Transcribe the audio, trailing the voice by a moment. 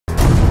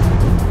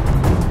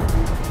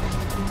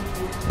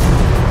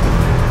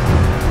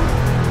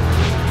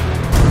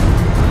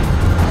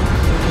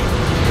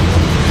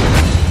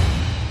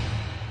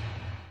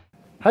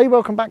Hey,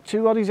 welcome back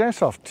to Oddie's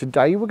Airsoft.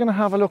 Today we're going to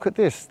have a look at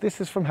this. This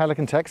is from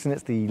Helikon and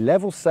it's the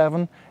Level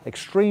 7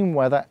 Extreme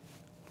Weather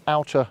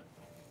Outer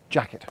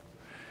Jacket.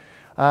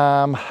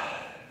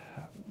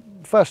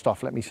 First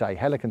off, let me say,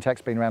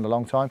 Helikon been around a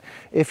long time.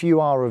 If you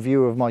are a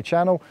viewer of my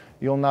channel,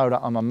 you'll know that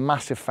I'm a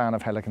massive fan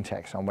of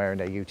Helikon. I'm wearing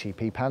their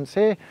UTP pants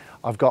here.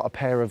 I've got a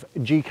pair of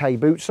GK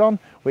boots on,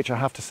 which I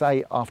have to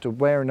say, after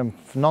wearing them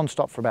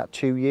non-stop for about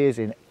 2 years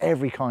in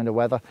every kind of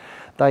weather,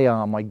 they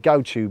are my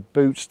go-to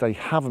boots. They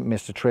haven't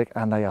missed a trick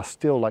and they are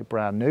still like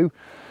brand new.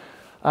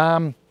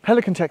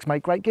 Helikon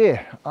make great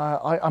gear.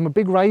 I'm a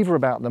big raver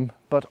about them,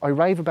 but I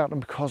rave about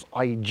them because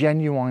I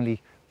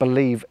genuinely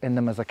believe in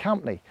them as a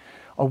company.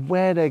 I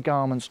wear their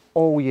garments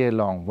all year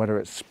long, whether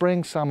it's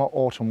spring, summer,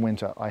 autumn,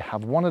 winter. I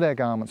have one of their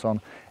garments on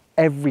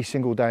every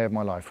single day of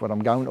my life, whether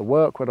I'm going to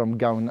work, whether I'm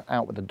going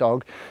out with the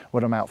dog,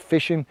 whether I'm out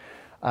fishing,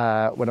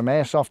 when I'm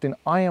airsofting.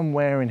 I am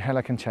wearing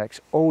Helikon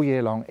all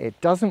year long. It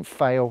doesn't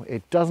fail,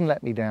 it doesn't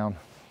let me down.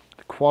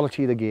 The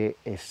quality of the gear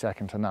is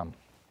second to none.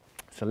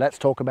 So let's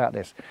talk about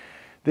this.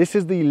 This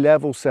is the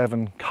Level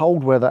 7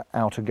 cold weather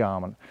outer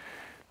garment.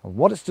 And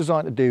what it's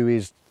designed to do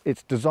is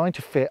it's designed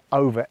to fit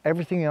over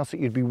everything else that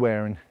you'd be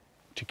wearing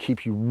to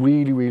keep you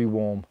really, really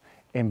warm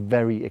in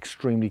very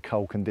extremely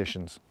cold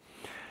conditions.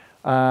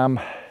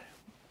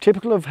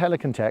 Typical of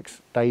Helikon,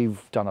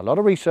 they've done a lot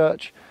of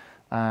research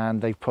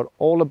and they've put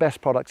all the best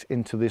products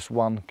into this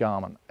one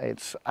garment.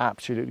 It's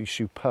absolutely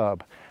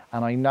superb.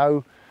 And I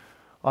know,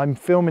 I'm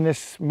filming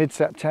this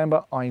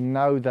mid-September, I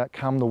know that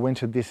come the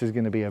winter, this is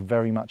going to be a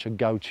very much a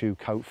go-to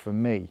coat for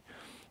me.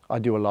 I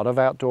do a lot of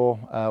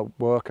outdoor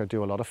work, I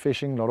do a lot of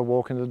fishing, a lot of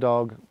walking the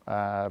dog,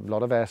 a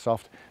lot of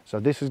airsoft. So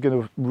this is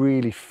going to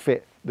really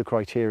fit the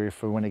criteria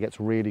for when it gets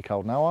really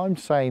cold. Now I'm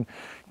saying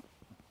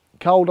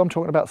cold, I'm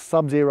talking about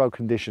sub-zero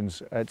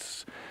conditions.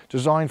 It's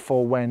designed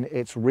for when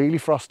it's really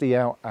frosty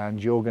out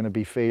and you're going to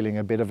be feeling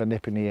a bit of a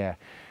nip in the air.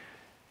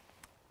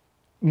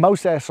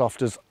 Most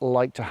airsofters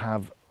like to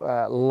have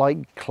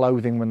light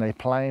clothing when they're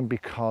playing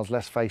because,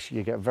 let's face it,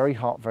 you get very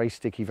hot, very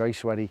sticky, very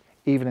sweaty,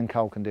 even in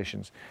cold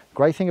conditions.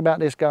 Great thing about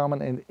this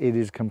garment, it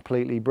is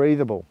completely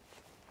breathable.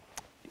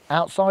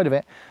 Outside of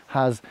it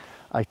has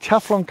a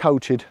Teflon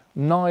coated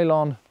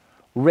nylon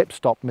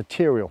ripstop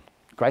material.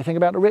 Great thing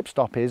about the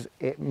ripstop is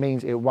it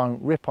means it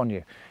won't rip on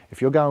you.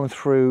 If you're going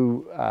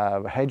through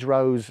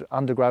hedgerows,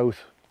 undergrowth,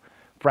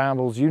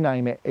 brambles, you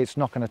name it, it's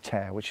not going to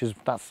tear,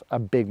 that's a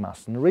big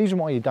must. And the reason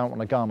why you don't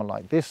want a garment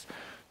like this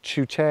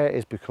to tear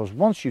is because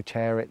once you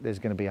tear it, there's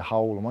going to be a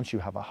hole, and once you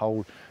have a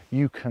hole,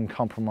 you can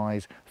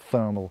compromise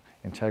thermal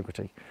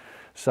integrity.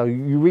 So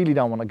you really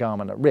don't want a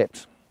garment that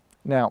rips.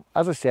 Now,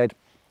 as I said,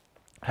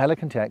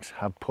 Helikon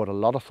have put a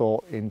lot of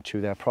thought into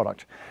their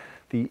product.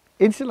 The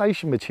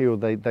insulation material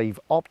they've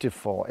opted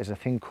for is a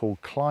thing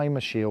called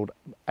Climashield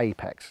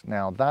Apex.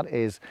 Now, that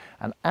is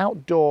an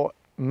outdoor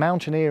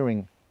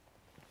mountaineering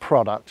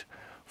product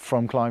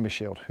from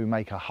Climashield, who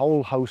make a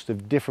whole host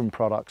of different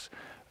products,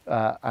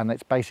 and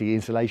it's basically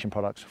insulation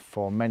products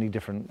for many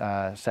different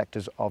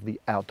sectors of the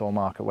outdoor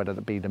market, whether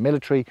it be the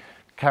military,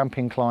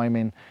 camping,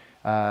 climbing,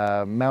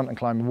 mountain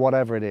climbing,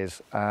 whatever it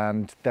is.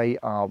 And they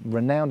are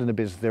renowned in the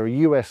business. They're a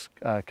US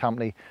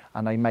company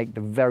and they make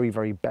the very,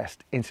 very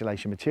best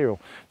insulation material.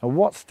 Now,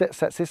 what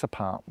sets this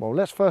apart?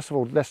 Well, first of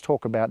all, let's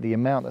talk about the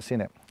amount that's in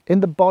it.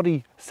 In the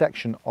body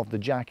section of the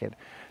jacket,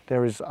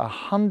 there is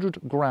 100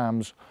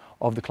 grams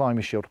of the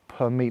Climashield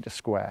per meter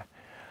square.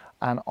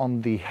 And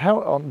on the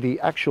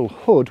actual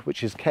hood,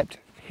 which is kept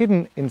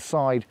hidden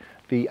inside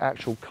the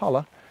actual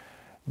collar,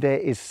 there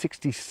is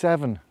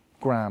 67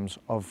 grams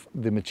of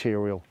the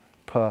material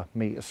per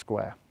meter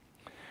square.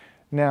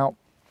 Now,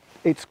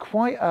 it's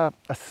quite a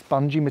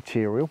spongy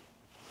material,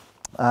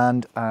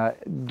 and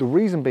the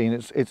reason being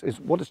is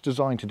what it's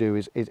designed to do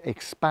is it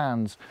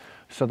expands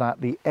so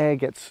that the air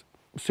gets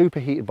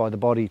superheated by the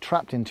body,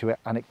 trapped into it,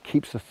 and it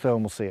keeps the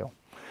thermal seal.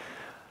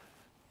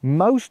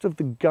 Most of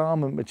the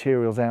garment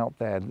materials out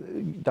there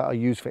that are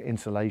used for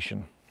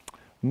insulation,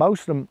 most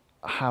of them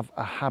have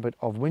a habit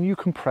of, when you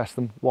compress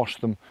them, wash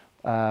them,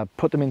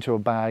 put them into a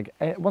bag,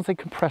 once they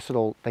compress it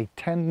all, they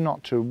tend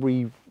not to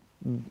re-energize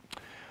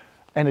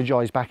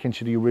back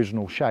into the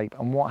original shape.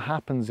 And what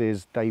happens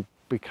is they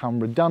become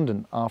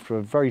redundant after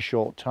a very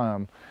short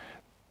term,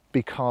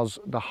 because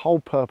the whole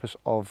purpose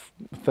of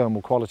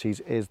thermal qualities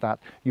is that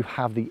you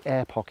have the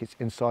air pockets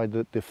inside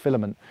the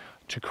filament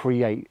to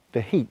create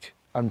the heat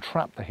and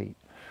trap the heat.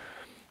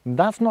 And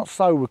that's not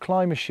so with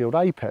Climashield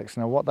Apex.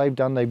 Now, what they've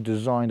done, they've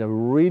designed a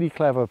really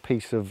clever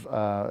piece of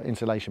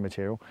insulation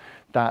material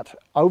that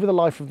over the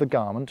life of the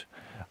garment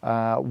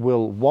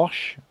will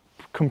wash,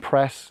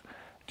 compress,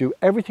 do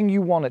everything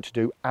you want it to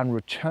do and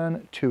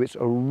return to its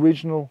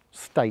original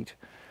state,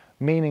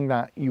 meaning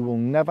that you will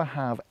never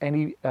have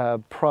any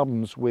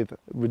problems with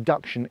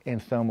reduction in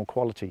thermal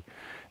quality.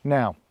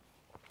 Now,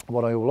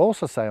 what I will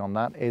also say on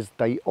that is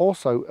they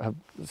also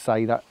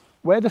say that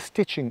where the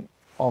stitching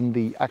on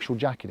the actual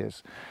jacket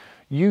is,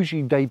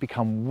 usually they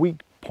become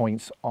weak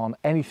points on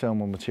any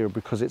thermal material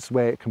because it's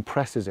where it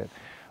compresses it.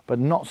 but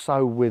not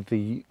so with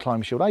the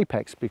Climashield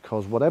Apex,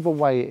 because whatever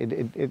way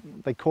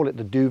they call it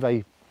the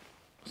duvet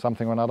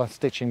something or another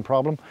stitching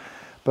problem,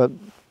 but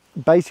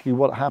basically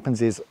what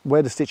happens is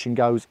where the stitching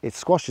goes, it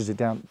squashes it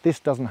down. This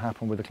doesn't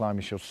happen with the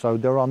Climashield, so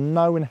there are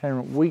no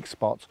inherent weak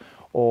spots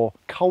or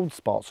cold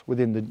spots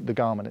within the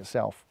garment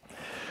itself.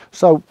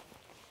 So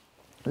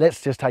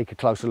let's just take a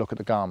closer look at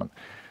the garment.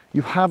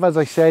 You have, as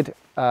I said,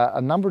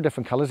 a number of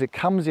different colors. It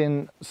comes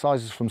in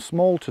sizes from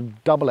small to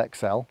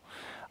XXL.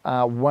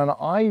 When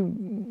I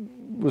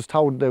was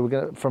told they were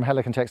going from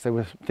Helikon Text, they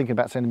were thinking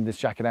about sending this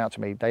jacket out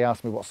to me, they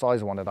asked me what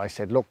size I wanted. I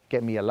said, look,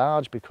 get me a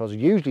large, because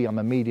usually I'm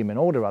a medium in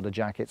order other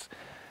jackets.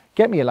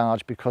 Get me a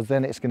large, because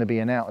then it's going to be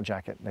an outer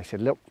jacket. They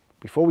said, look,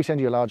 before we send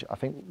you a large, I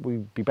think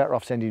we'd be better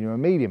off sending you a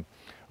medium.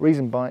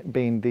 Reason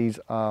being, these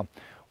are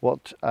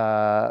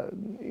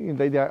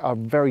they are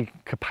very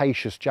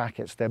capacious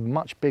jackets. They're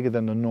much bigger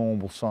than the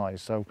normal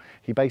size. So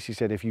he basically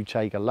said, if you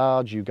take a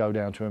large, you go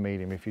down to a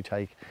medium. If you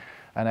take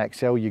an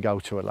XL, you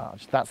go to a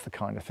large. That's the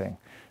kind of thing.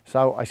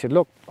 So I said,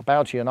 look, I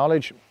bow to your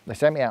knowledge. They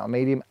sent me out a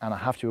medium, and I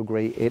have to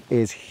agree, it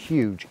is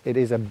huge. It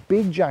is a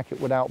big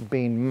jacket without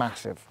being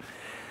massive.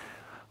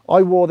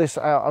 I wore this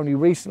out only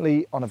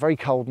recently on a very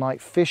cold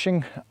night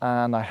fishing,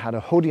 and I had a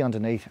hoodie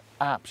underneath.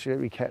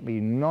 Absolutely kept me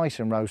nice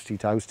and roasty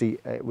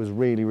toasty. It was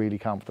really, really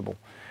comfortable.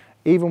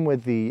 Even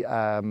with the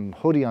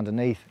hoodie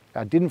underneath,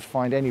 I didn't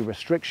find any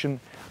restriction,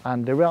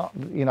 and there are,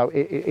 you know,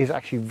 it is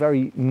actually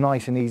very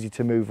nice and easy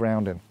to move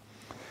around in.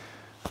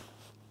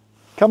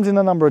 Comes in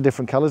a number of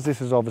different colors.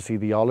 This is obviously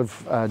the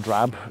olive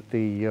drab,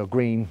 the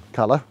green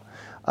color.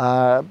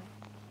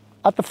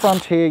 At the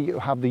front here, you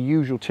have the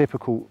usual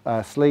typical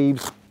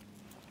sleeves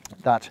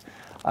that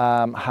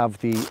have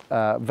the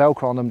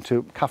Velcro on them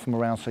to cuff them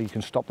around so you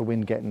can stop the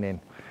wind getting in.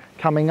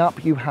 Coming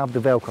up, you have the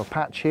Velcro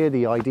patch here,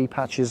 the ID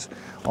patches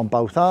on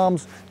both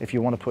arms. If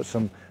you want to put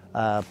some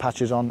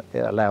patches on, it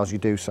allows you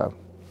to do so.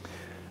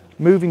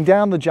 Moving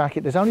down the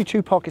jacket, there's only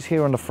 2 pockets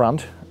here on the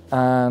front,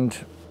 and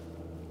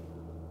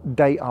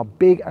they are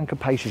big and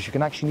capacious. You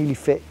can actually nearly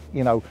fit,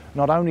 you know,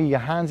 not only your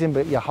hands in,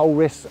 but your whole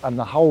wrists and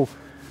the whole.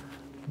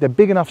 They're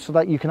big enough so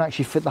that you can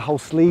actually fit the whole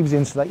sleeves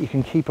in, so that you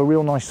can keep a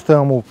real nice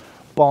thermal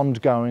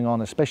bond going on,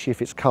 especially if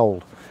it's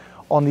cold.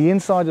 On the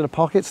inside of the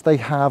pockets, they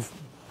have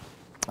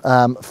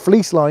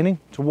fleece lining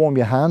to warm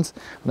your hands,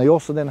 and they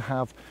also then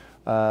have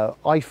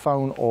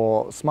iPhone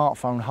or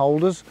smartphone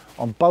holders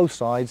on both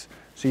sides,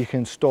 so you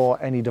can store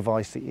any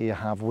device that you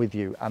have with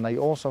you. And they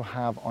also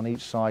have on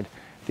each side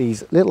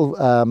these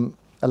little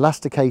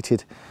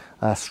elasticated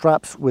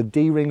straps with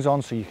D-rings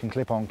on, so you can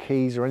clip on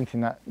keys or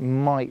anything that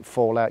might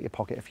fall out your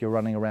pocket if you're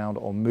running around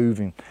or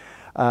moving.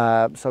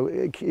 Nice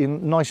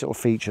little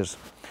features.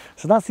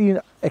 So that's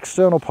the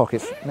external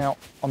pockets. Now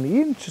on the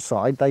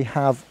inside, they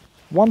have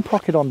 1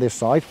 pocket on this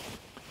side,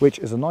 which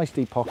is a nice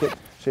deep pocket.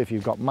 So if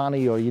you've got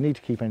money or you need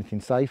to keep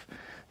anything safe,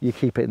 you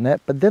keep it in there.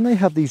 But then they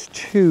have these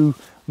 2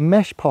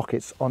 mesh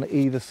pockets on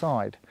either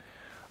side.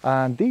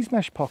 And these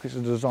mesh pockets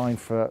are designed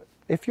for,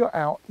 if you're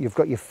out, you've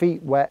got your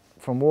feet wet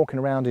from walking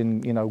around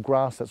in, you know,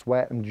 grass that's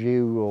wet and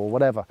dew or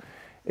whatever.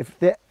 If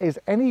there is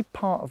any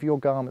part of your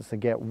garments that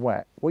get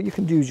wet, what you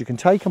can do is you can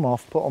take them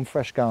off, put on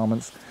fresh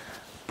garments,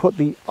 put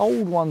the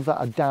old ones that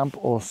are damp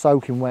or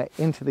soaking wet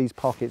into these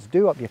pockets,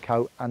 do up your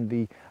coat, and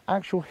the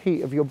actual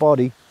heat of your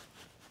body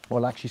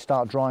will actually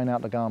start drying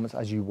out the garments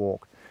as you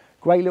walk.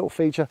 Great little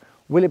feature.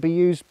 Will it be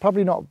used?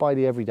 Probably not by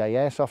the everyday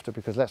airsofter,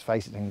 because let's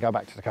face it, they can go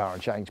back to the car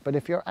and change. But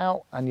if you're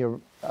out and you're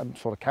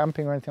sort of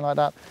camping or anything like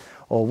that,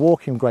 or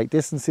walking great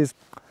distances,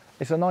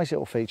 it's a nice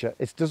little feature.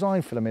 It's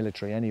designed for the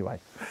military anyway.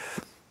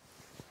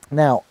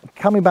 Now,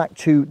 coming back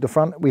to the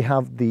front, we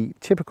have the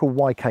typical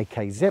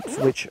YKK zips,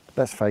 which,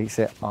 let's face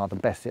it, are the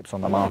best zips on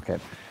the market.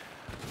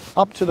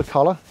 Up to the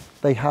collar,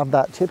 they have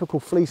that typical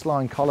fleece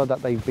line collar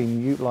that they've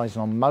been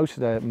utilising on most of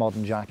their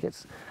modern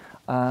jackets,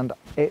 and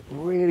it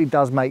really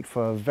does make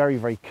for a very,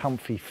 very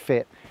comfy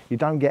fit. You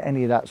don't get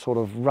any of that sort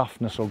of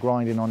roughness or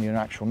grinding on your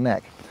actual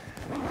neck.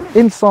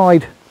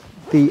 Inside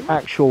the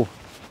actual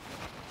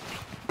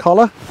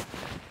collar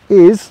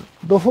is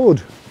the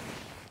hood.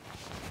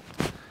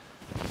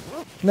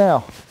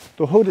 Now,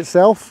 the hood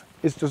itself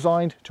is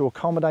designed to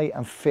accommodate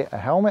and fit a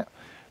helmet,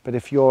 but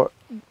if you're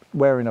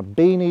wearing a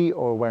beanie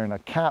or wearing a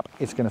cap,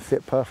 it's going to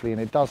fit perfectly,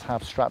 and it does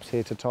have straps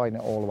here to tighten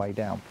it all the way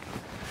down.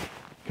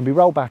 It can be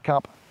rolled back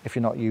up if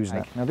you're not using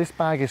it. Now, this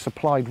bag is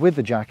supplied with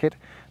the jacket.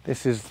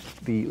 This is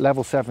the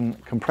level 7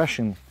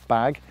 compression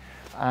bag,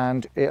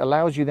 and it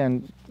allows you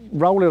then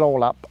roll it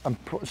all up and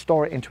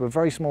store it into a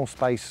very small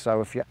space.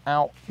 So if you're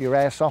out, you're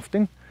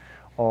airsofting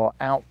or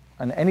out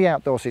in any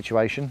outdoor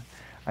situation,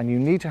 and you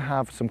need to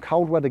have some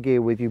cold weather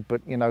gear with you,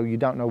 but you know, you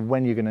don't know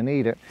when you're going to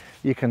need it,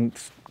 you can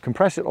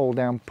compress it all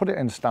down, put it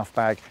in a stuff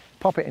bag,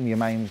 pop it in your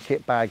main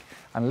kit bag,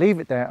 and leave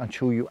it there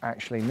until you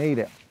actually need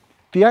it.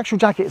 The actual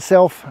jacket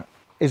itself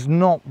is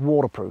not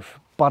waterproof,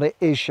 but it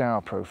is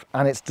showerproof,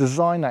 and it's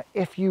designed that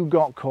if you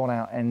got caught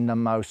out in the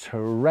most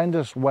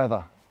horrendous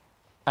weather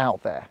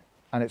out there,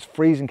 and it's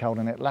freezing cold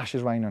and it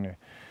lashes rain on you,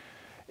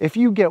 if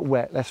you get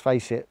wet, let's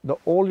face it,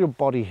 all your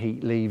body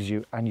heat leaves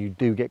you and you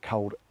do get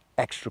cold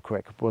extra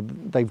quick. Well,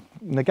 they've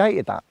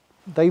negated that.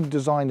 They've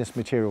designed this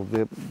material,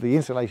 the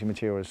insulation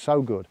material is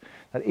so good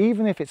that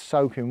even if it's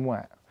soaking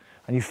wet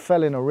and you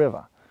fell in a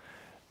river,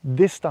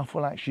 this stuff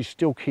will actually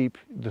still keep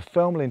the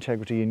thermal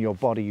integrity in your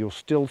body. You'll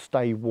still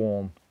stay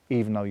warm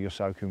even though you're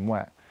soaking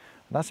wet.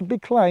 And that's a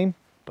big claim,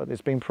 but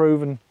it's been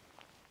proven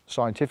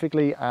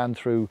scientifically and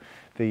through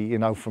the, you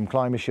know, from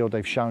Climashield,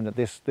 they've shown that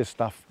this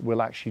stuff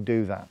will actually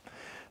do that.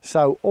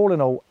 So all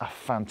in all, a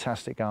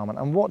fantastic garment.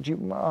 And what do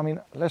you, I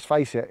mean, let's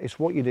face it, it's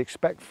what you'd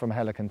expect from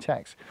Helikon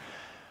Tex.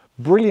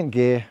 Brilliant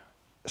gear,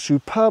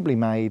 superbly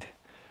made,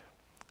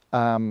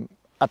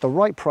 at the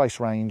right price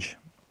range,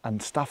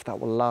 and stuff that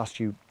will last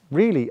you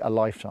really a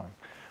lifetime.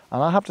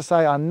 And I have to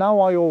say, I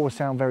know I always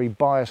sound very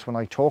biased when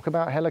I talk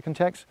about Helikon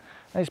Tex,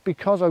 and it's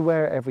because I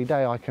wear it every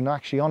day. I can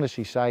actually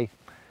honestly say,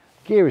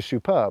 gear is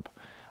superb.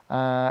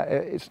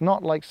 It's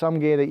not like some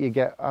gear that you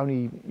get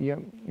only,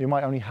 you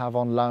might only have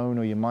on loan,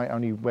 or you might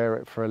only wear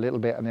it for a little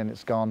bit and then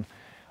it's gone.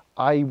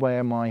 I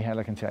wear my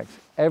Helikon Tex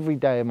every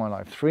day of my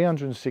life,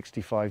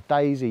 365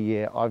 days a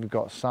year. I've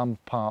got some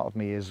part of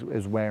me is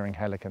wearing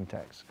Helikon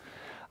Tex.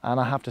 And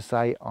I have to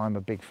say, I'm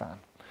a big fan.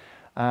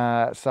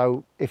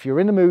 So if you're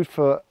in the mood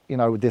for, you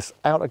know, this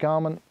outer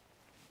garment,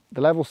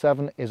 the level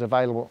 7 is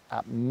available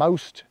at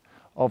most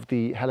of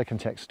the Helikon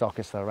Tex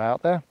stockists that are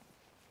out there.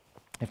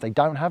 If they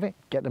don't have it,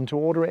 get them to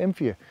order it in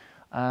for you.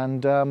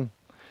 And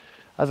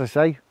as I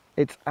say,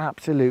 it's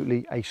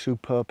absolutely a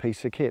superb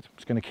piece of kit.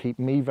 It's going to keep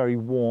me very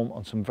warm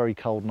on some very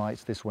cold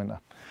nights this winter.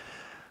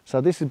 So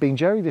this has been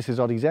Jerry, this is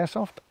Oddie's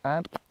Airsoft,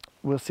 and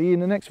we'll see you in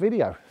the next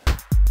video.